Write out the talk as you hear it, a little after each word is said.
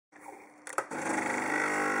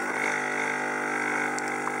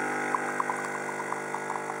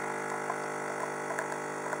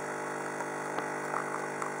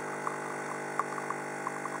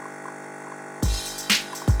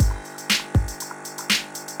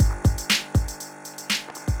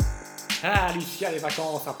Ah, Alicia, les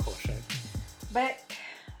vacances approchent. Ben,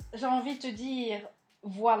 j'ai envie de te dire,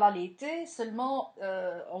 voilà l'été, seulement,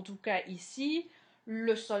 en tout cas ici,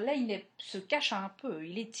 le soleil se cache un peu,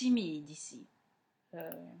 il est timide ici.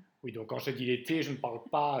 Euh, Oui, donc quand je dis l'été, je ne parle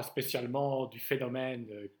pas spécialement du phénomène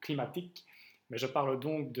climatique, mais je parle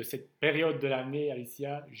donc de cette période de l'année,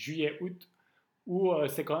 Alicia, juillet-août, où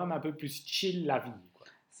c'est quand même un peu plus chill la vie, quoi.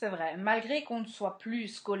 c'est vrai, malgré qu'on ne soit plus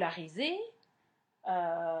scolarisé,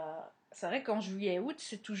 euh, c'est vrai qu'en juillet-août,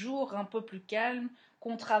 c'est toujours un peu plus calme,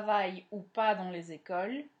 qu'on travaille ou pas dans les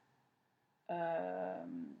écoles. Euh,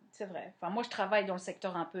 c'est vrai. Enfin, moi, je travaille dans le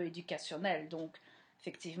secteur un peu éducationnel, donc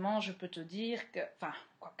effectivement, je peux te dire que, enfin,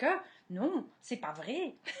 quoique, non, c'est pas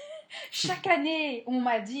vrai. Chaque année, on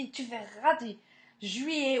m'a dit, tu verras,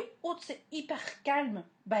 juillet, août, c'est hyper calme.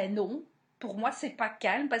 Ben non, pour moi, c'est pas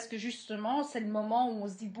calme parce que justement, c'est le moment où on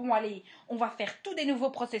se dit, bon, allez, on va faire tous des nouveaux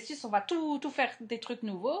processus, on va tout faire des trucs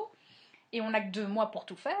nouveaux, et on n'a que 2 mois pour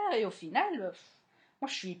tout faire, et au final, moi,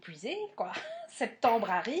 je suis épuisée, quoi. Septembre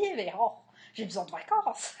arrive et oh, j'ai besoin de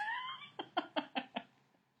vacances.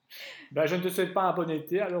 Ben, je ne te souhaite pas un bon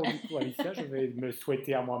été, alors du coup, Alicia, je vais me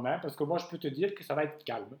souhaiter à moi-même, parce que moi, je peux te dire que ça va être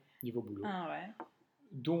calme niveau boulot. Ah ouais.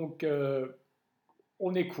 Donc,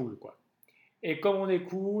 on est cool, quoi. Et comme on est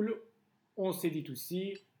cool, on s'est dit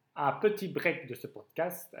aussi, un petit break de ce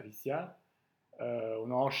podcast, Alicia,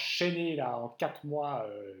 on a enchaîné là en 4 mois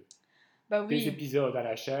Bah des oui, épisodes à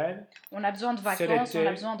la chaîne. on a besoin de C'est vacances, on a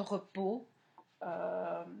l'été, besoin de repos.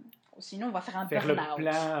 Euh, Sinon, on va faire un faire le burn-out.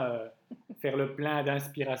 plein, faire le plein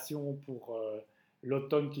d'inspiration pour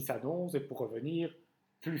l'automne qui s'annonce et pour revenir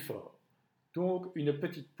plus fort. Donc une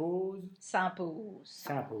petite pause Ça impose.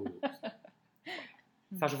 s'impose.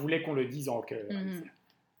 Ça, je voulais qu'on le dise en chœur, Mhm. Alicia.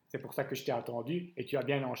 C'est pour ça que je t'ai attendu et tu as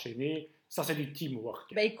bien enchaîné. Ça, c'est du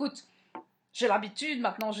teamwork. Bah écoute, j'ai l'habitude,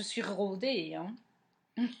 maintenant je suis rodée. Hein.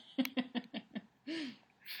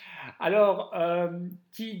 Alors,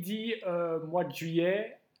 qui dit mois de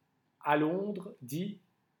juillet à Londres dit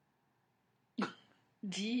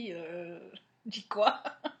Dis, dis quoi?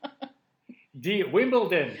 dit Wimbledon,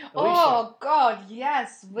 Alicia. Oh God, yes,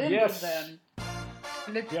 Yes, Wimbledon.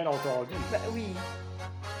 Le... bien entendu. Bah oui,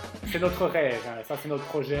 C'est notre rêve, hein. Ça c'est notre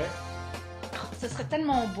projet. ce serait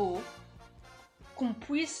tellement beau qu'on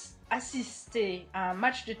puisse assister à un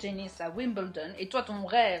match de tennis à Wimbledon. Et toi, ton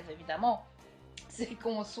rêve, évidemment, c'est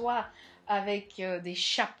qu'on soit avec des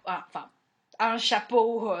chapeaux, enfin, un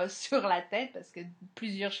chapeau sur la tête, parce que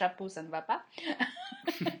plusieurs chapeaux, ça ne va pas.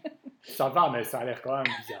 Ça va, mais ça a l'air quand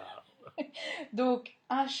même bizarre. Donc,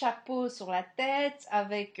 un chapeau sur la tête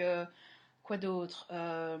avec, quoi d'autre,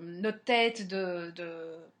 notre tête de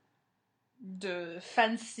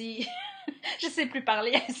fancy. Je sais plus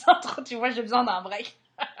parler, Sandro, tu vois, j'ai besoin d'un break.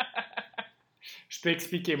 Je peux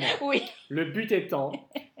expliquer moi. Oui. Le but étant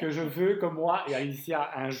que je veux que moi et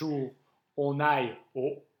Alicia, un jour, on aille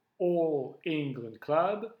au All England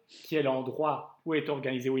Club, qui est l'endroit où est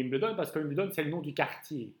organisé Wimbledon, parce que Wimbledon, c'est le nom du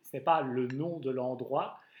quartier, ce n'est pas le nom de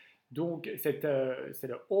l'endroit. Donc, c'est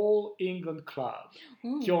le All England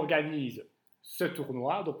Club qui Ouh. organise ce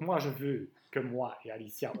tournoi. Donc, moi, je veux que moi et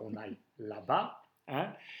Alicia, on aille là-bas,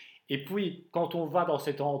 hein. Et puis, quand on va dans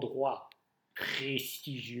cet endroit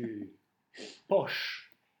prestigieux,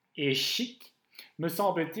 poche et chic, me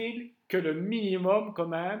semble-t-il que le minimum quand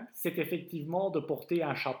même, c'est effectivement de porter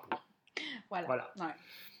un chapeau. Voilà. Voilà. Ouais.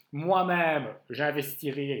 Moi-même,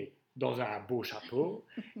 j'investirai dans un beau chapeau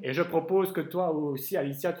et je propose que toi aussi,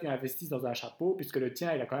 Alicia, tu investisses dans un chapeau puisque le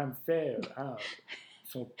tien, il a quand même fait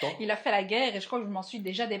son temps. Il a fait la guerre et je crois que je m'en suis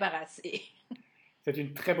déjà débarrassée. C'est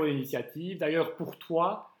une très bonne initiative. D'ailleurs, pour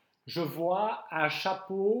toi, je vois un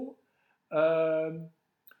chapeau euh,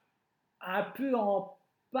 un peu en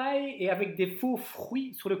paille et avec des faux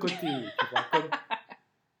fruits sur le côté, tu vois, comme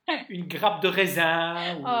une grappe de raisin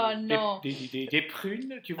Oh ou non. des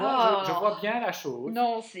prunes, tu vois, je Oh vois bien la chose.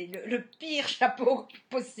 non, c'est le pire chapeau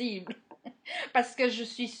possible. Parce que je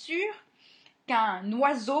suis sûre qu'un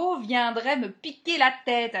oiseau viendrait me piquer la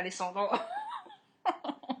tête, Alessandro.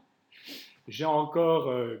 J'ai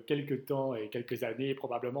encore quelques temps et quelques années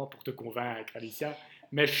probablement pour te convaincre, Alicia,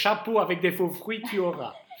 mais chapeau avec des faux fruits, tu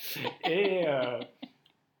auras. Et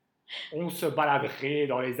on se baladerait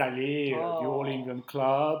dans les allées du All Oh. England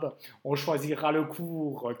Club, on choisira le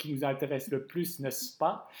cours qui nous intéresse le plus, n'est-ce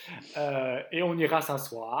pas? Et on ira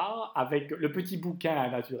s'asseoir avec le petit bouquin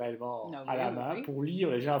naturellement Ah à oui, la oui, main oui. pour lire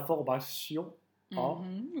les informations. Hein.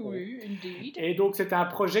 Mhm, Bon. oui, indeed. Et donc c'est un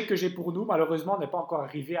projet que j'ai pour nous, malheureusement on n'est pas encore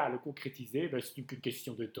arrivé à le concrétiser, mais c'est une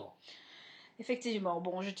question de temps. Effectivement,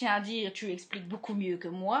 bon, je tiens à dire, tu expliques beaucoup mieux que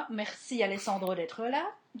moi. Merci Alessandro d'être là.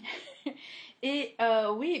 Et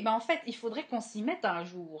oui, ben en fait, il faudrait qu'on s'y mette un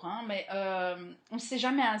jour, hein, mais on ne s'est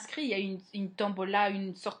jamais inscrit. Il y a une tombola,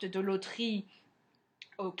 une sorte de loterie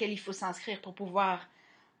auquel il faut s'inscrire pour pouvoir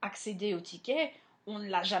accéder au ticket. On ne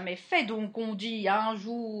l'a jamais fait, donc on dit un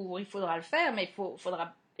jour il faudra le faire, mais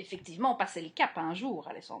faudra effectivement passer le cap un jour,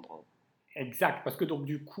 Alessandro. Exact, parce que donc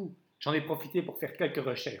du coup, j'en ai profité pour faire quelques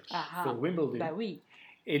recherches Ah sur ah, Wimbledon. bah oui.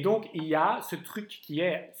 Et donc, il y a ce truc qui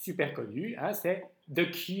est super connu, hein, c'est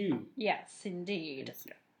The Queue. Yes, indeed.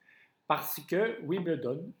 Parce que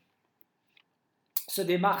Wimbledon se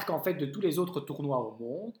démarque en fait de tous les autres tournois au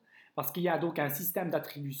monde, parce qu'il y a donc un système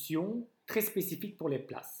d'attribution très spécifique pour les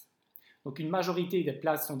places. Donc une majorité des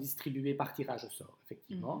places sont distribuées par tirage au sort,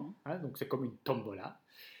 effectivement. Hein, donc c'est comme une tombola.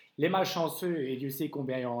 Les malchanceux, et Dieu sait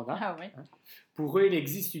combien il y en a, Ah oui. hein, pour eux, il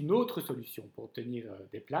existe une autre solution pour obtenir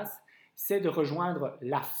des places, c'est de rejoindre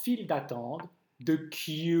la file d'attente de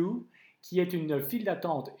Queue, qui est une file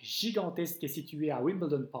d'attente gigantesque qui est située à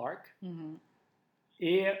Wimbledon Park.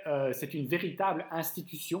 Et c'est une véritable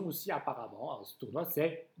institution aussi apparemment. Alors, ce tournoi,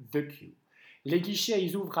 c'est The Queue. Les guichets,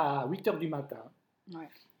 ils ouvrent à 8h du matin. Ouais.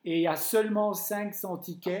 Et il y a seulement 500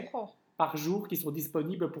 tickets par jour qui sont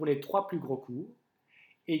disponibles pour les 3 plus gros cours.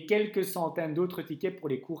 Et quelques centaines d'autres tickets pour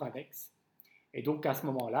les cours annexes. Et donc, à ce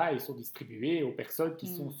moment-là, ils sont distribués aux personnes qui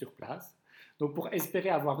sont sur place. Donc, pour espérer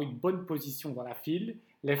avoir une bonne position dans la file,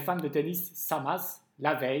 les fans de tennis s'amassent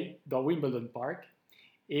la veille dans Wimbledon Park.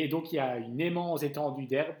 Et donc, il y a une immense étendue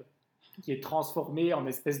d'herbe qui est transformée en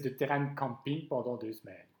espèce de terrain de camping pendant 2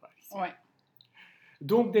 semaines. Ouais.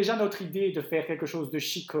 Donc, déjà, notre idée de faire quelque chose de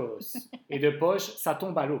chicos et de poche, ça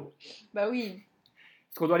tombe à l'eau. Bah oui.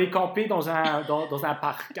 Parce qu'on doit aller camper dans un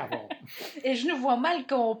parc avant. Et je nous vois mal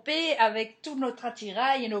camper avec tout notre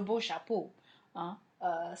attirail et nos beaux chapeaux. Hein?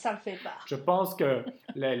 Ça le fait pas. Je pense que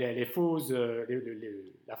la fausse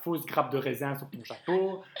grappe de raisin sur ton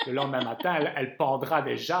chapeau, le lendemain matin, elle pendra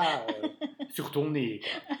déjà sur ton nez.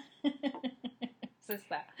 Quoi. C'est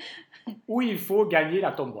ça. Ou il faut gagner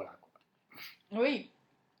la tombola. Quoi. Oui.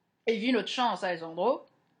 Et vu notre chance, Alessandro,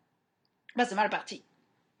 bah c'est mal parti.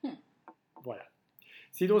 Voilà.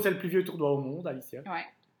 Sinon, c'est le plus vieux tournoi au monde, Alicia. Ouais.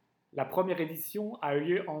 La première édition a eu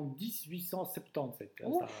lieu en 1877.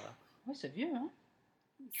 Oui, c'est vieux, hein?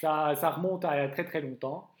 Ça remonte à très très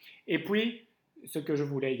longtemps. Et puis, ce que je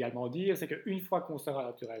voulais également dire, c'est qu'une fois qu'on sera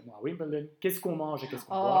naturellement à Wimbledon, qu'est-ce qu'on mange et qu'est-ce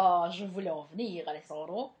qu'on boit? Oh, je voulais en venir,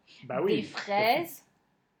 Alessandro. Bah oui, des fraises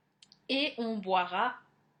et on boira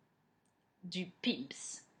du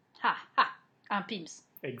Pimps. Ha, ha, un Pimps.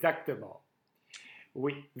 Exactement.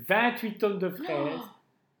 Oui, 28 tonnes de fraises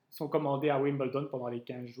sont commandées à Wimbledon pendant les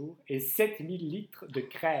 15 jours et 7000 litres de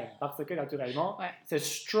crème parce que naturellement, c'est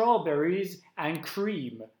strawberries and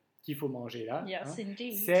cream qu'il faut manger là. Yes,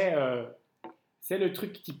 indeed. C'est le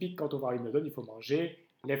truc typique quand on va à Wimbledon, il faut manger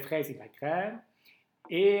les fraises et de la crème.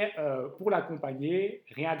 Et pour l'accompagner,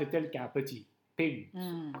 rien de tel qu'un petit Pimps,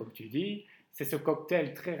 comme tu dis. C'est ce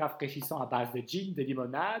cocktail très rafraîchissant à base de gin, de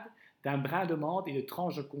limonade, d'un brin de menthe et de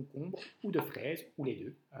tranches de concombre ou de fraises, ou les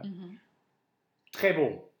deux. Hein. Très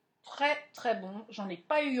bon. Très, très bon. J'en ai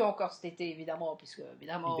pas eu encore cet été, évidemment, puisque,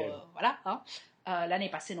 évidemment, voilà. Hein. L'année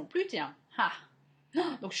passée non plus, tiens. Ah.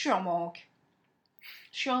 Donc, je suis en manque.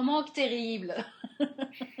 Je suis en manque terrible.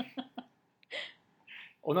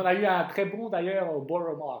 On en a eu un très bon, d'ailleurs, au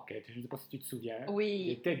Borough Market. Je ne sais pas si tu te souviens. Oui.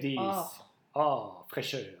 Il était 10.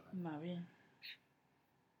 Fraîcheur. Bah oui.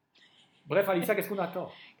 Bref, Alicia, qu'est-ce qu'on attend?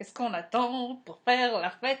 Qu'est-ce qu'on attend pour faire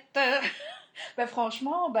la fête? Ben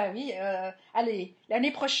franchement, bah oui. Allez,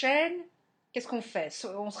 l'année prochaine, qu'est-ce qu'on fait?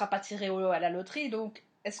 On ne sera pas tiré à la loterie, donc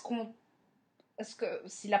est-ce que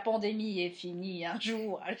si la pandémie est finie un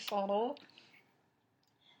jour, Alessandro,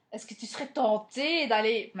 est-ce que tu serais tenté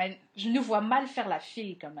d'aller? Mais je nous vois mal faire la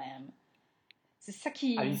file quand même. C'est ça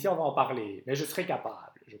qui... Alicia, on va en parler, mais je serai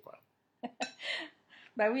capable, je crois.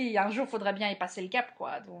 Bah oui, un jour, il faudrait bien y passer le cap,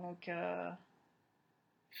 quoi. Donc,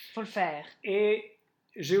 faut le faire. Et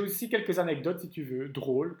j'ai aussi quelques anecdotes, si tu veux,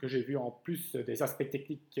 drôles, que j'ai vues en plus des aspects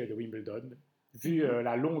techniques de Wimbledon. Vu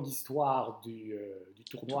la longue histoire du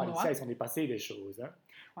tournoi, Alicia, il s'en est passé des choses. Hein.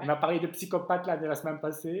 Ouais. On a parlé de psychopathes la semaine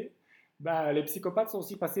passée. Ben, les psychopathes sont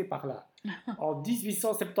aussi passés par là. En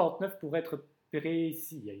 1879, pour être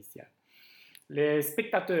précis, Alicia. Les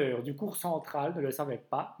spectateurs du cours central ne le savaient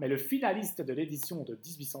pas, mais le finaliste de l'édition de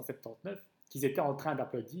 1879, qu'ils étaient en train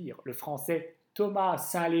d'applaudir, le français Thomas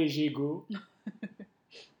Saint-Léger-Gault,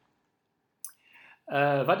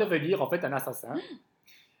 va devenir en fait un assassin.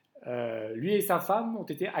 Lui et sa femme ont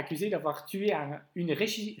été accusés d'avoir tué une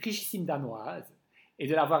richissime danoise et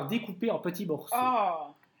de l'avoir découpé en petits morceaux.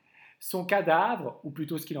 Oh. Son cadavre, ou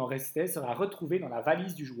plutôt ce qu'il en restait, sera retrouvé dans la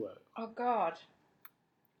valise du joueur. Oh God.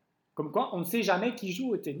 Comme quoi, on ne sait jamais qui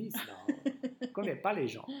joue au tennis. Là. On ne connaît pas les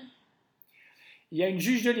gens. Il y a une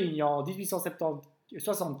juge de ligne en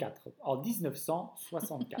 1864, en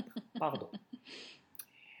 1964, pardon.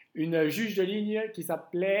 Une juge de ligne qui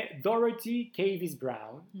s'appelait Dorothy Cavis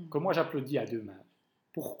Brown, que moi j'applaudis à deux mains.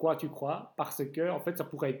 Pourquoi tu crois? Parce que, en fait, ça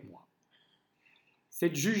pourrait être moi.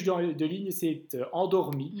 Cette juge de ligne s'est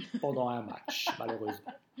endormie pendant un match,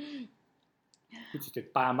 malheureusement. Écoute, c'était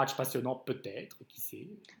pas un match passionnant, peut-être, qui sait.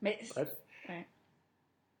 Mais, bref. Ouais.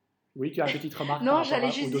 Oui, tu as une petite remarque? Non,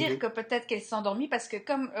 j'allais juste dire que peut-être qu'elle s'est endormie parce que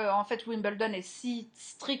comme en fait Wimbledon est si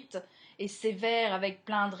strict et sévère avec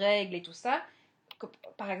plein de règles et tout ça, que,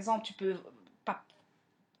 par exemple, tu peux pas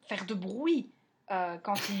faire de bruit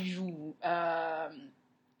quand il joue.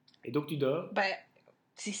 Et donc tu dors? Ben,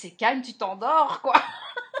 si c'est calme, tu t'endors, quoi.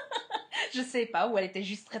 Je sais pas, ou elle était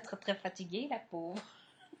juste très très très fatiguée, la pauvre.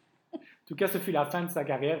 En tout cas, ce fut la fin de sa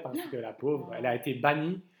carrière parce que la pauvre, elle a été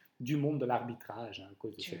bannie du monde de l'arbitrage à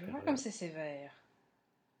cause de Tu cette vois comme c'est sévère.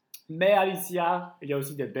 Mais Alicia, il y a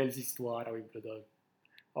aussi des belles histoires à Wimbledon.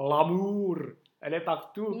 L'amour, elle est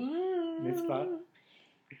partout, n'est-ce pas?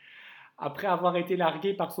 Après avoir été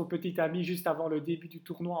larguée par son petit ami juste avant le début du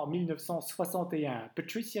tournoi en 1961,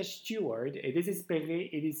 Patricia Stewart est désespérée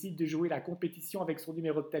et décide de jouer la compétition avec son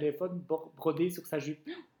numéro de téléphone brodé sur sa jupe.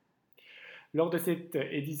 Lors de cette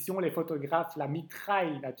édition, les photographes la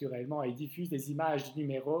mitraillent naturellement et diffusent des images du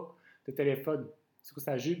numéro de téléphone sur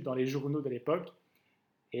sa jupe dans les journaux de l'époque.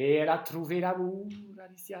 Et elle a trouvé l'amour,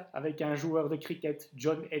 Alicia, avec un joueur de cricket,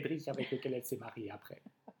 John Edrich, avec lequel elle s'est mariée après.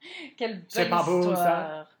 Quelle belle C'est pas beau, histoire.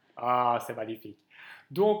 ça? Ah, c'est magnifique.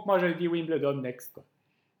 Donc, moi, je dis Wimbledon next, quoi.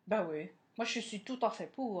 Bah oui. Moi, je suis tout à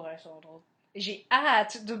fait pour, Alessandro. J'ai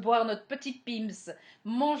hâte de boire notre petit Pims,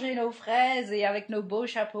 manger nos fraises et avec nos beaux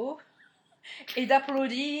chapeaux, et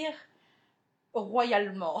d'applaudir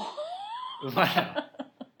royalement. Voilà.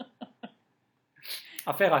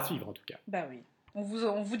 Affaire à suivre, en tout cas. Bah oui. On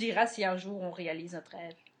vous dira si un jour on réalise notre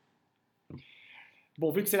rêve.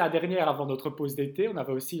 Bon, vu que c'est la dernière avant notre pause d'été, on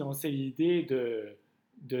avait aussi lancé l'idée de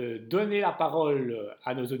donner la parole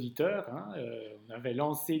à nos auditeurs. Hein. On avait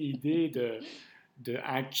lancé l'idée de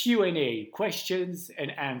un Q&A, Questions and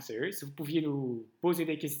Answers. Vous pouviez nous poser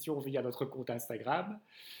des questions via notre compte Instagram.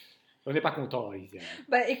 On n'est pas content, Alicia.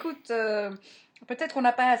 Bah écoute, peut-être qu'on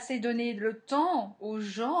n'a pas assez donné le temps aux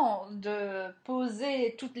gens de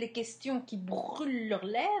poser toutes les questions qui brûlent leurs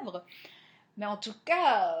lèvres. Mais en tout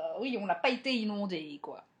cas, oui, on n'a pas été inondés,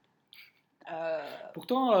 quoi.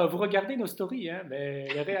 Pourtant, vous regardez nos stories, hein,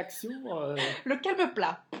 mais les réactions... Le calme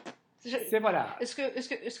plat. C'est voilà.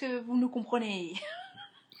 Est-ce que vous nous comprenez?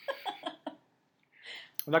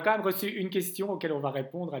 On a quand même reçu une question auquel on va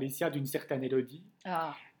répondre, Alicia, d'une certaine Élodie.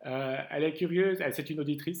 Ah. Elle est curieuse, c'est une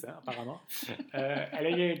auditrice hein, apparemment,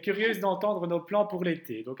 elle est curieuse d'entendre nos plans pour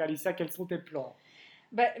l'été. Donc Alicia, quels sont tes plans?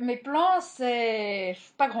 Ben, mes plans, c'est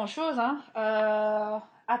pas grand-chose. Hein.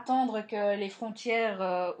 Attendre que les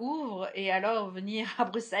frontières ouvrent et alors venir à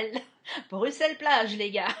Bruxelles. Bruxelles-Plage, les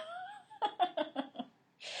gars.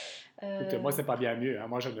 Écoute, moi, c'est pas bien mieux. Hein.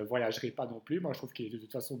 Moi, je ne voyagerai pas non plus. Moi, je trouve qu'il est de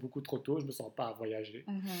toute façon beaucoup trop tôt. Je me sens pas à voyager.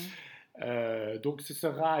 Donc,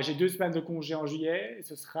 j'ai 2 semaines de congé en juillet. Et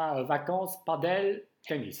ce sera vacances, padel,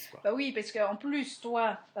 tennis. Quoi. Bah oui, parce qu'en plus,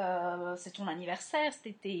 toi, c'est ton anniversaire cet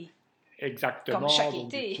été. Exactement. Comme chaque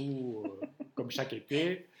donc, été. Du coup, comme chaque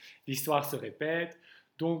été, l'histoire se répète.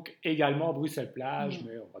 Donc, également Bruxelles-Plage,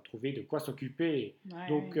 mais on va trouver de quoi s'occuper. Ouais.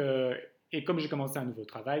 Donc, et comme j'ai commencé un nouveau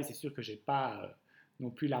travail, c'est sûr que j'ai pas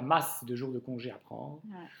non plus la masse de jours de congé à prendre.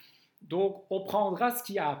 Ouais. Donc, on prendra ce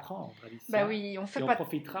qu'il y a à prendre, Alicia. Bah oui, on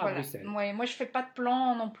profitera à Bruxelles. Ouais, moi, je fais pas de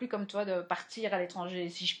plan non plus comme toi de partir à l'étranger.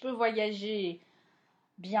 Si je peux voyager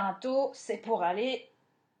bientôt, c'est pour aller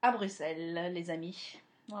à Bruxelles, les amis.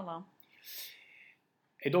 Voilà.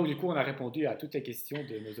 Et donc, du coup, on a répondu à toutes les questions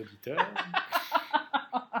de nos auditeurs.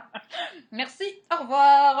 Merci, au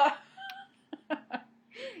revoir.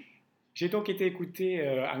 J'ai donc été écouter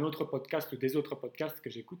un autre podcast ou des autres podcasts que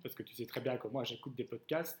j'écoute, parce que tu sais très bien que moi, j'écoute des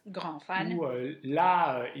podcasts. Grand fan. Où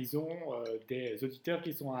là, ils ont des auditeurs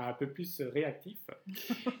qui sont un peu plus réactifs.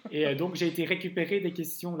 Et donc, j'ai été récupérer des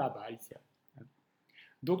questions là-bas, ici.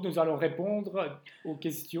 Donc, nous allons répondre aux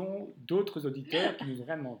questions d'autres auditeurs qui nous ont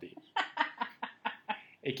rien demandé.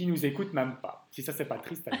 Et qui nous écoutent même pas. Si ça, c'est pas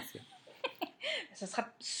triste, Alicia. Ça sera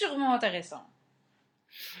sûrement intéressant.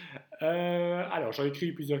 Alors, j'ai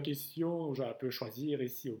écrit plusieurs questions. Je vais un peu choisir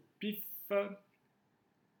ici au pif.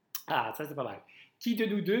 Ah, ça, c'est pas mal. Qui de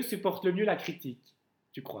nous deux supporte le mieux la critique,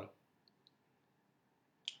 tu crois?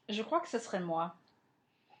 Je crois que ce serait moi.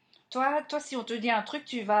 Toi, si on te dit un truc,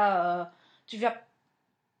 tu vas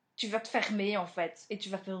tu vas te fermer en fait et tu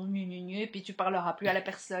vas faire et puis tu parleras plus à la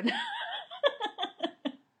personne.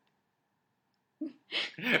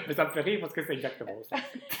 Mais ça me fait rire parce que c'est exactement ça.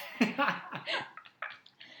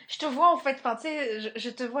 Je te vois en fait, enfin, tu sais, je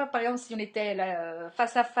te vois par exemple si on était là,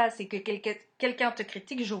 face à face et que quelqu'un te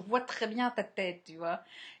critique, je vois très bien ta tête, tu vois.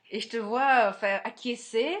 Et je te vois faire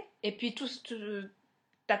acquiescer et puis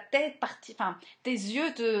ta tête partir, enfin, tes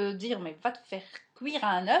yeux te dire mais va te faire cuire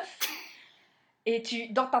un œuf. Et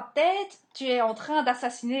dans ta tête, tu es en train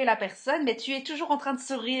d'assassiner la personne, mais tu es toujours en train de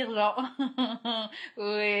sourire, genre.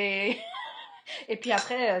 Oui. Et puis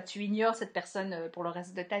après, tu ignores cette personne pour le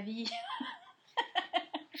reste de ta vie.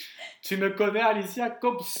 Tu me connais, Alicia,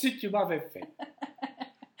 comme si tu m'avais fait.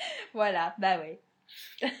 Voilà, bah ouais.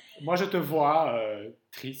 Moi, je te vois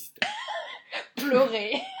triste,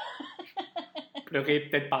 Pleurer. pleurer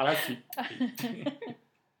peut-être par la suite. Oui.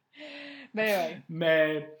 Ben ouais.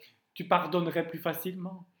 Mais tu pardonnerais plus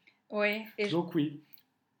facilement. Oui, Donc oui,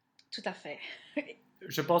 tout à fait.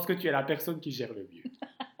 je pense que tu es la personne qui gère le mieux.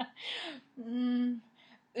 Hmm,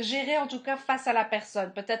 gérer en tout cas face à la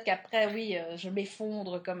personne. Peut-être qu'après, oui, je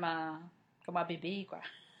m'effondre comme un bébé, quoi.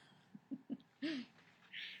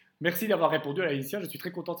 Merci d'avoir répondu à Alicia, je suis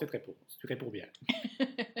très content de cette réponse. Tu réponds bien.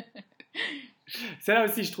 Celle-là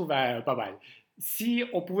aussi, je trouve pas mal. Si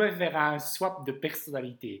on pouvait faire un swap de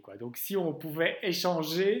personnalité, quoi. Donc, si on pouvait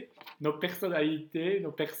échanger nos personnalités,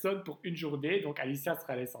 nos personnes pour une journée, donc Alicia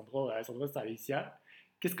sera Alessandro, Alessandro sera Alicia,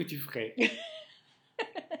 qu'est-ce que tu ferais?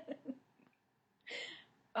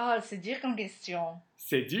 Oh, c'est dur comme question.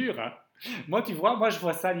 C'est dur, hein? Moi, tu vois, moi, je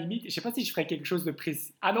vois ça limite. Je sais pas si je ferais quelque chose de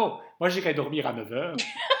précis. Ah non, moi, j'irais dormir à 9h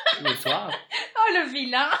le soir Oh, le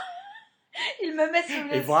vilain! Il me met sur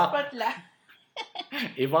et le voir, spot là.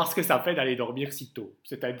 et voir ce que ça fait d'aller dormir si tôt.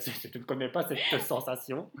 Je ne connais pas cette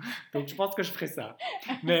sensation, donc je pense que je ferais ça.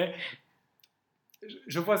 Mais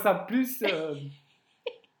je vois ça plus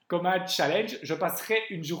comme un challenge. Je passerai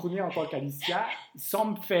une journée en tant qu'Alicia sans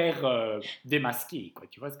me faire démasquer, quoi.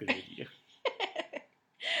 Tu vois ce que je veux dire?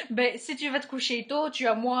 Ben, si tu vas te coucher tôt, tu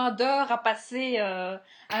as moins d'heures à passer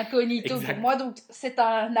incognito pour Exact. moi, donc c'est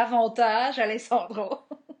un avantage, Alessandro.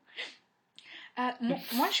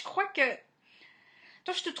 Moi, je crois que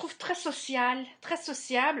toi, je te trouve très sociable,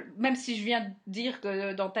 même si je viens de dire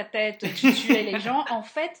que dans ta tête, tu tuais les gens. En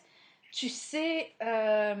fait, tu sais,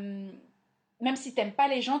 même si t'aimes pas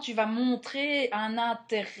les gens, tu vas montrer un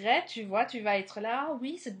intérêt, tu vois, tu vas être là, ah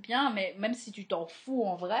oui, c'est bien, mais même si tu t'en fous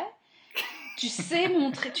en vrai, tu sais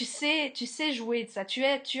montrer, tu sais jouer de ça. Tu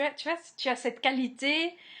as cette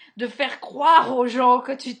qualité de faire croire aux gens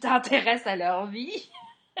que tu t'intéresses à leur vie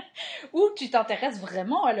ou que tu t'intéresses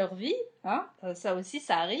vraiment à leur vie. Hein. Ça aussi,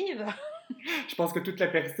 ça arrive. Je pense que toutes les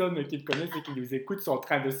personnes qui te connaissent et qui nous écoutent sont en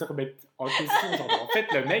train de se remettre en question. Genre, en fait,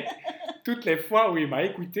 le mec, toutes les fois où il m'a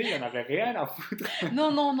écouté, il n'y en avait rien à foutre.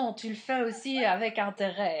 Non, non, non, tu le fais aussi avec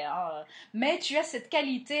intérêt. Hein. Mais tu as cette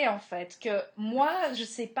qualité, en fait, que moi, je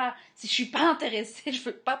sais pas, si je suis pas intéressée, je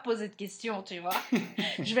veux pas poser de questions, tu vois.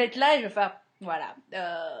 Je vais être là et je vais faire, voilà,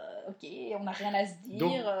 ok, on n'a rien à se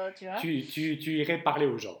Donc, dire, tu vois. tu irais parler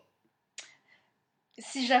aux gens.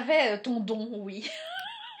 Si j'avais ton don, oui.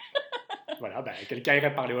 Voilà, ben, quelqu'un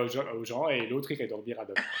irait parler aux gens et l'autre irait dormir à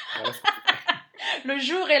 9h. Voilà ce que tu ferais. Le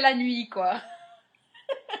jour et la nuit, quoi.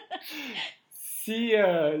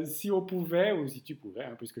 Si on pouvait, ou si tu pouvais,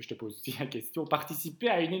 hein, puisque je te pose aussi la question, participer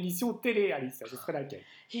à une émission télé, Alice, ce serait laquelle?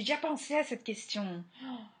 J'ai déjà pensé à cette question.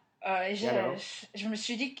 Et alors? Je me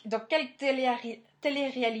suis dit, dans quelle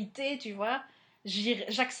télé-réalité, tu vois,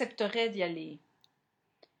 j'accepterais d'y aller.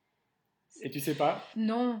 Et tu sais pas?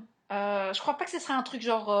 Non, je crois pas que ce serait un truc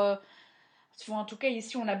genre. Tu vois, en tout cas,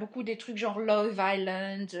 ici, on a beaucoup des trucs genre Love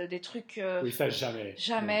Island, des trucs. Oui, ça jamais. Non,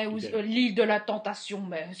 Jamais, ou idem. l'île de la tentation,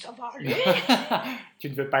 mais ça va aller. Tu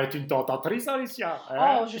ne veux pas être une tentatrice, Alicia, Oh,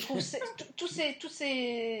 hein? je trouve toutes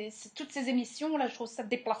ces émissions-là, je trouve ça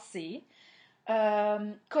déplacé.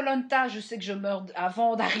 Koh je sais que je meurs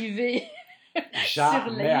avant d'arriver sur Jamais,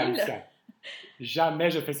 l'île. Alicia.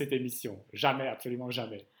 Jamais je fais cette émission. Jamais, absolument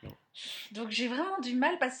jamais. Non. Donc j'ai vraiment du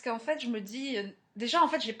mal parce qu'en fait, je me dis. Déjà, en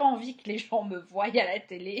fait, j'ai pas envie que les gens me voient à la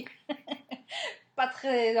télé. Pas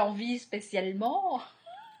très envie spécialement.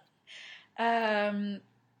 Euh,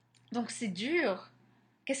 donc c'est dur.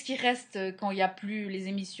 Qu'est-ce qui reste quand il n'y a plus les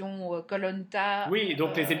émissions koh Oui,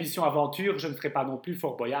 donc les émissions aventure, je ne ferai pas non plus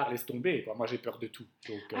Fort Boyard, laisse tomber, quoi. Moi, j'ai peur de tout.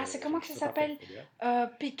 Donc, Ah, c'est je comment ne que ça peux pas faire s'appelle? Fort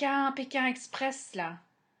Boyard. Pékin Express, là.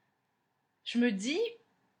 Je me dis, À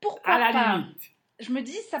pourquoi la pas? limite, Je me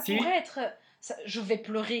dis, ça pourrait si, être. Je vais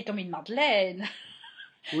pleurer comme une madeleine.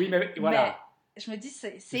 oui, mais Mais voilà. je me dis,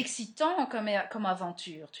 c'est excitant comme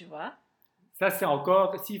aventure, tu vois. Ça, c'est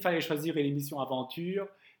encore, s'il fallait choisir une émission aventure,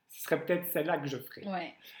 ce serait peut-être celle-là que je ferais.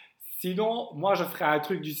 Ouais. Sinon, moi, je ferais un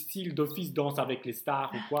truc du style d'office danse avec les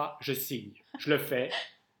stars ou quoi, je signe. Je le fais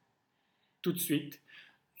tout de suite.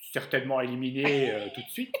 Certainement éliminé tout de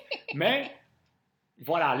suite. Mais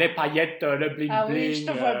voilà, les paillettes, le Ah oui,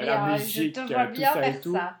 bling-bling, la je te musique, vois tout bien ça faire et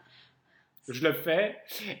tout, ça. je le fais.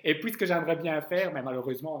 Et puis, ce que j'aimerais bien faire, mais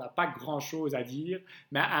malheureusement, on n'a pas grand-chose à dire,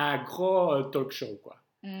 mais un gros talk show, quoi.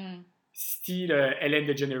 Hmm. Style Ellen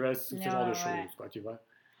DeGeneres ou ce genre de Ouais. choses, quoi, tu vois.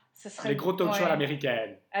 Ce Les serait... gros talk shows à Ouais.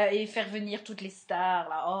 l'américaine. Et faire venir toutes les stars,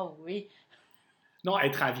 là. Oh oui. Non,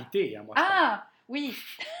 être invité, hein, moi je parle. Ah, oui.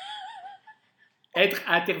 Être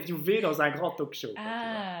interviewé dans un grand talk show, quoi, tu vois.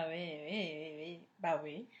 Ah, oui. Bah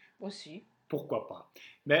oui, aussi. Pourquoi pas.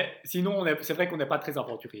 Mais sinon, c'est vrai qu'on n'est pas très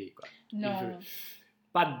aventurier, quoi. Non.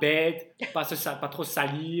 Pas de bête, pas trop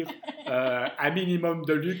salir, un minimum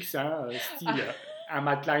de luxe, hein, style un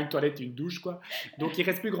matelas, une toilette, une douche, quoi. Donc il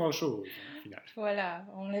reste plus grand-chose, hein, au final. Voilà,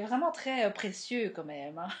 on est vraiment très précieux quand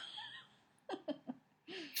même.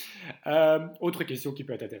 Hein. Autre question qui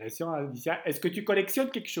peut être intéressante, Alicia, est-ce que tu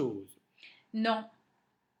collectionnes quelque chose? Non.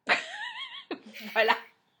 Voilà.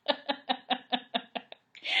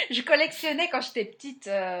 Je collectionnais quand j'étais petite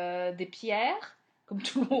des pierres, comme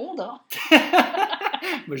tout le monde. Hein.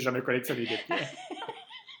 Moi, j'ai jamais collectionné des pierres.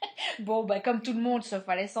 Bon, bah, comme tout le monde, sauf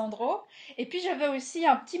Alessandro. Et puis j'avais aussi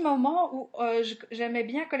un petit moment où j'aimais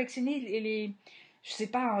bien collectionner je sais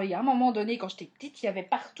pas, hein, il y a un moment donné, quand j'étais petite, il y avait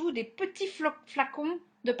partout des petits flacons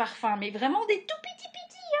de parfum, mais vraiment des tout petits.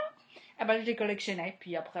 Ah bah, je les collectionnais,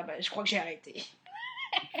 puis après, bah, je crois que j'ai arrêté.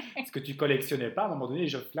 Est-ce que tu collectionnais pas, à un moment donné,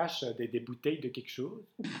 je flash des bouteilles de quelque chose?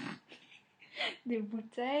 Des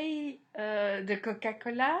bouteilles de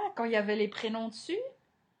Coca-Cola, quand il y avait les prénoms dessus?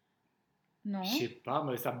 Non. Je sais pas,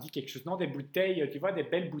 mais ça me dit quelque chose. Non, des bouteilles, tu vois, des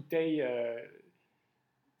belles bouteilles.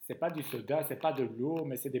 C'est pas du soda, c'est pas de l'eau,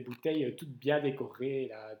 mais c'est des bouteilles toutes bien décorées,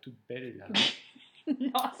 là, toutes belles. Là.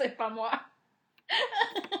 Non, c'est pas moi.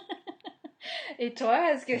 Et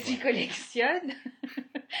toi, est-ce que tu collectionnes?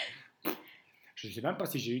 Je sais même pas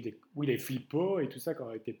si j'ai eu des... Oui, les flippos et tout ça quand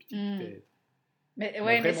on était petit, peut-être. Mais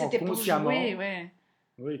ouais, mais c'était pour jouer, ouais.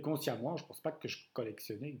 Oui, consciemment, je pense pas que je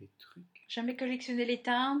collectionnais des trucs. Jamais collectionné les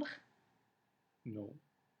timbres? Non.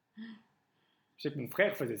 Je sais que mon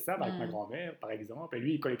frère faisait ça avec ma grand-mère, par exemple, et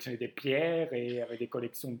lui, il collectionnait des pierres et avait des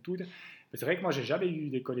collections de tout. Mais c'est vrai que moi, j'ai jamais eu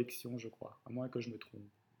des collections, je crois, à moins que je me trompe.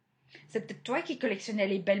 C'est peut-être toi qui collectionnais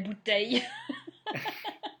les belles bouteilles.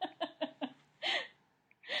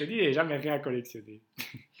 Je te dis, j'ai jamais rien collectionné.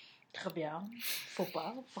 Très bien. Faut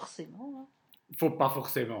pas, forcément. Hein. Faut pas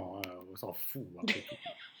forcément, hein, on s'en fout, après tout.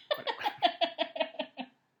 Voilà.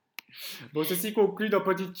 Bon, ceci conclut notre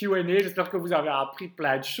petite Q&A. J'espère que vous avez appris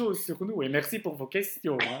plein de choses sur nous et merci pour vos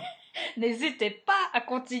questions. Hein. N'hésitez pas à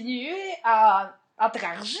continuer à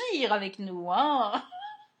interagir avec nous. Hein.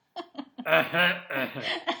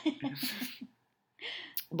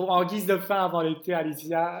 Bon, en guise de fin avant l'été,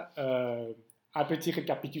 Alicia, un petit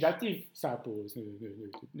récapitulatif s'impose,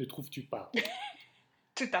 ne trouves-tu pas?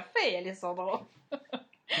 Tout à fait, Alessandro.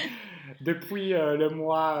 Depuis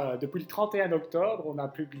le 31 octobre, on a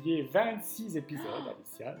publié 26 épisodes,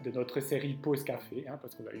 Alicia, de notre série Pause Café, hein,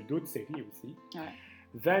 parce qu'on a eu d'autres séries aussi. Ouais.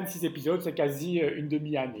 26 épisodes, c'est quasi une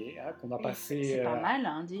demi-année hein, qu'on a passé. C'est pas mal,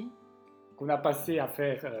 hein, dis. Qu'on a passé à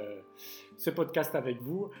faire ce podcast avec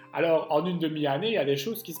vous. Alors, en une demi-année, il y a des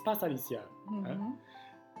choses qui se passent, Alicia. Hein.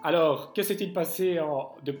 Alors, que s'est-il passé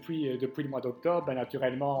depuis le mois d'octobre? Ben,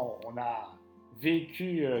 naturellement, on a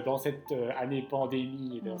vécu dans cette année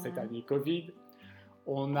pandémie, dans cette année Covid.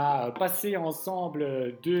 On a passé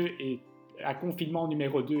ensemble un confinement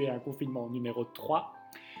numéro 2 et un confinement numéro 3.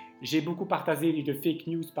 J'ai beaucoup partagé de fake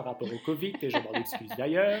news par rapport au Covid et je m'en excuse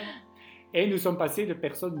d'ailleurs. Et nous sommes passés de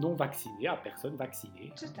personnes non vaccinées à personnes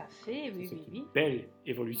vaccinées. Tout à fait, oui. C'est une belle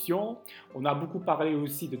évolution. On a beaucoup parlé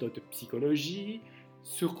aussi de notre psychologie,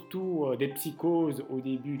 surtout des psychoses au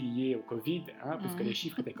début liées au Covid, hein, parce que les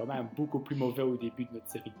chiffres étaient quand même beaucoup plus mauvais au début de notre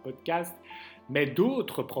série de podcasts, mais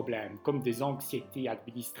d'autres problèmes, comme des anxiétés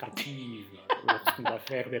administratives lorsqu'on va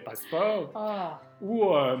faire des passeports,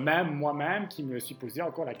 ou même moi-même qui me suis posé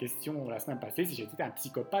encore la question la semaine passée si j'étais un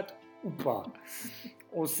psychopathe ou pas.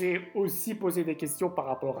 On s'est aussi posé des questions par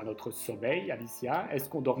rapport à notre sommeil, Alicia. Est-ce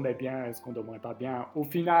qu'on dormait bien? Est-ce qu'on dormait pas bien? Au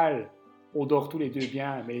final, on dort tous les deux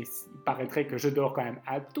bien, mais il paraîtrait que je dors quand même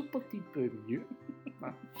un tout petit peu mieux.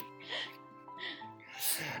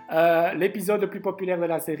 L'épisode le plus populaire de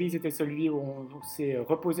la série, c'était celui où on s'est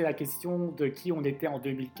reposé la question de qui on était en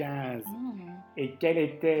 2015 et quelles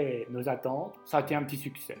étaient nos attentes. Ça a été un petit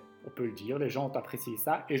succès, on peut le dire. Les gens ont apprécié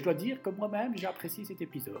ça. Et je dois dire que moi-même, j'ai apprécié cet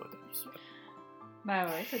épisode. Bah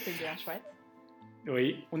ouais, c'était bien chouette.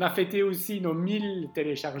 Oui, on a fêté aussi nos 1000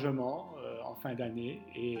 téléchargements en fin d'année.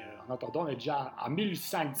 Et en attendant, on est déjà à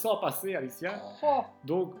 1500 passés, Alicia. Oh,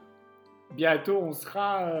 Donc, bientôt, on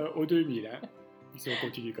sera aux 2000, hein, si on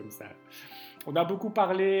continue comme ça. On a beaucoup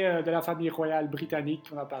parlé de la famille royale britannique,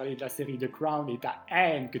 on a parlé de la série The Crown et ta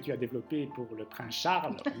haine que tu as développée pour le prince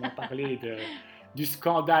Charles. On a parlé du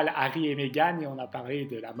scandale Harry et Meghan et on a parlé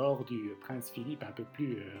de la mort du prince Philippe un peu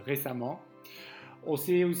plus récemment. On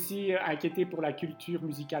s'est aussi inquiété pour la culture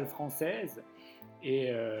musicale française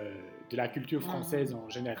et de la culture française en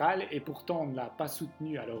général. Et pourtant, on ne l'a pas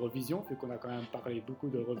soutenu à l'Eurovision, vu qu'on a quand même parlé beaucoup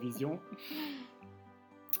d'Eurovision.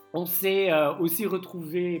 On s'est aussi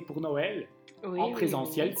retrouvé pour Noël en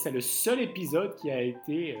présentiel. Oui. C'est le seul épisode qui a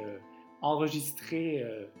été enregistré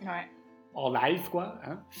en live, quoi.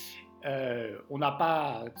 Hein. On n'a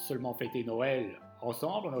pas seulement fêté Noël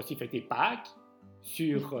ensemble, on a aussi fêté Pâques,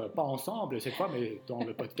 pas ensemble cette fois, mais dans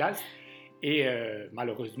le podcast. Et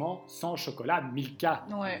malheureusement, sans chocolat Milka.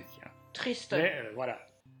 Ouais, triste. Mais voilà,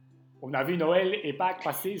 on a vu Noël et Pâques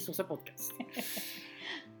passer sur ce podcast.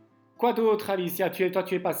 Quoi d'autre, Alicia? Toi,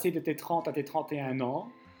 tu es passée de tes 30 à tes 31 ans.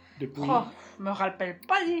 Depuis... Oh, me rappelle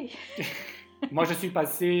pas dit. Moi, je suis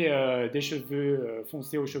passé des cheveux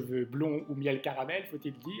foncés aux cheveux blonds ou miel caramel,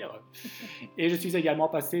 faut-il dire. Et je suis également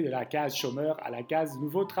passé de la case chômeur à la case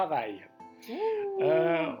nouveau travail.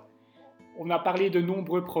 On a parlé de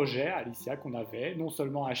nombreux projets, Alicia, qu'on avait. Non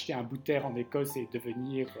seulement acheter un bout de terre en Écosse et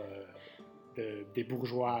devenir des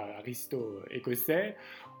bourgeois aristos écossais.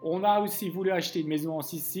 On a aussi voulu acheter une maison en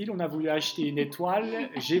Sicile, on a voulu acheter une étoile,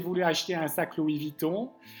 j'ai voulu acheter un sac Louis Vuitton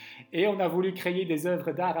et on a voulu créer des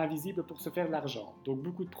œuvres d'art invisibles pour se faire de l'argent. Donc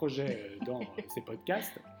beaucoup de projets dans ces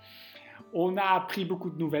podcasts. On a appris beaucoup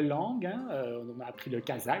de nouvelles langues, hein. On a appris le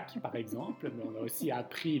kazakh par exemple, mais on a aussi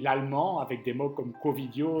appris l'allemand avec des mots comme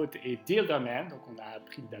covidiot et dilderman, donc on a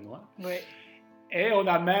appris le danois. Oui. Et on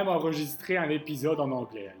a même enregistré un épisode en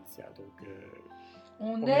anglais, Alicia. Donc,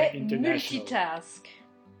 on est multitask.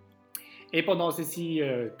 Et pendant ces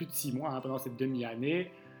plus de 6 mois, hein, pendant cette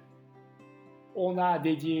demi-année, on a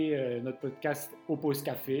dédié notre podcast aux pauses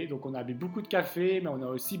café. Donc on a bu beaucoup de café, mais on a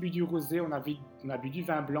aussi bu du rosé, on a bu du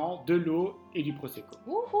vin blanc, de l'eau et du prosecco.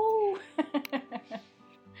 Wouhou.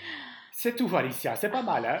 C'est tout, Alicia, c'est pas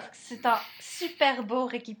mal, hein? C'est un super beau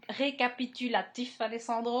récapitulatif,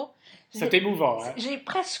 Alessandro. C'est émouvant, hein? J'ai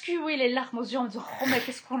presque eu les larmes aux yeux en me disant « Oh, mais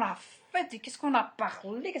qu'est-ce qu'on a fait? Qu'est-ce qu'on a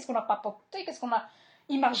parlé? Qu'est-ce qu'on a papoté? Qu'est-ce qu'on a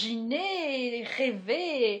imaginé?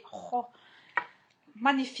 Rêvé? Oh,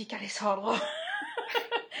 magnifique, Alessandro. »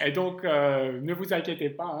 Et donc, ne vous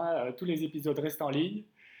inquiétez pas, hein, tous les épisodes restent en ligne.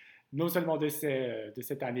 Non seulement de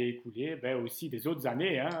cette année écoulée, mais aussi des autres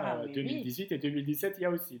années, hein, 2018 et 2017, il y a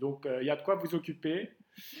aussi. Donc, il y a de quoi vous occuper.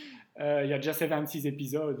 Il y a déjà ces 26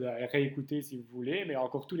 épisodes à réécouter si vous voulez, mais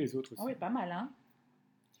encore tous les autres aussi. Oui, pas mal, hein.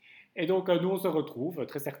 Et donc, nous, on se retrouve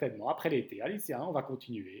très certainement après l'été. Alicia, on va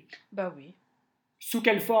continuer. Bah oui. Sous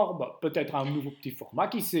quelle forme? Peut-être un nouveau petit format,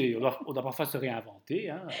 qui sait? On doit parfois se réinventer.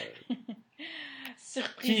 Hein.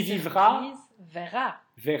 Surprise, qui vivra, surprise,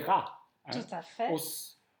 verra. Hein. Tout à fait.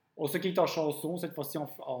 On se quitte en chanson, cette fois-ci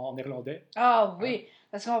en néerlandais. Ah oui,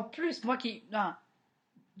 parce qu'en plus, moi qui... Non,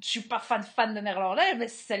 je suis pas fan de néerlandais, mais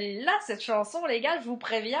celle-là, cette chanson, les gars, je vous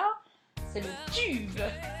préviens, c'est le tube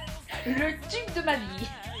de ma vie.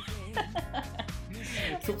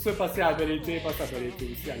 Sur ce, passez un bel été, passe un bel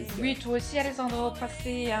été aussi, Alicia. Oui, toi aussi, Alessandro,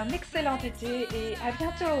 passez un excellent été et à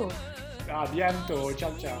bientôt. À bientôt,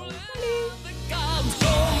 ciao ciao.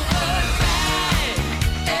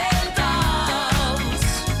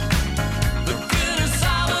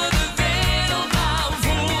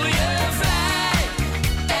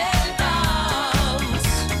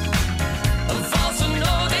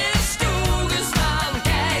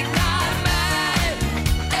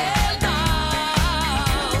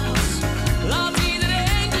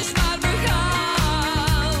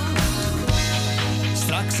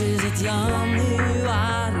 Is het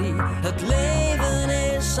januari, het leven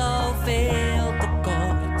is zoveel te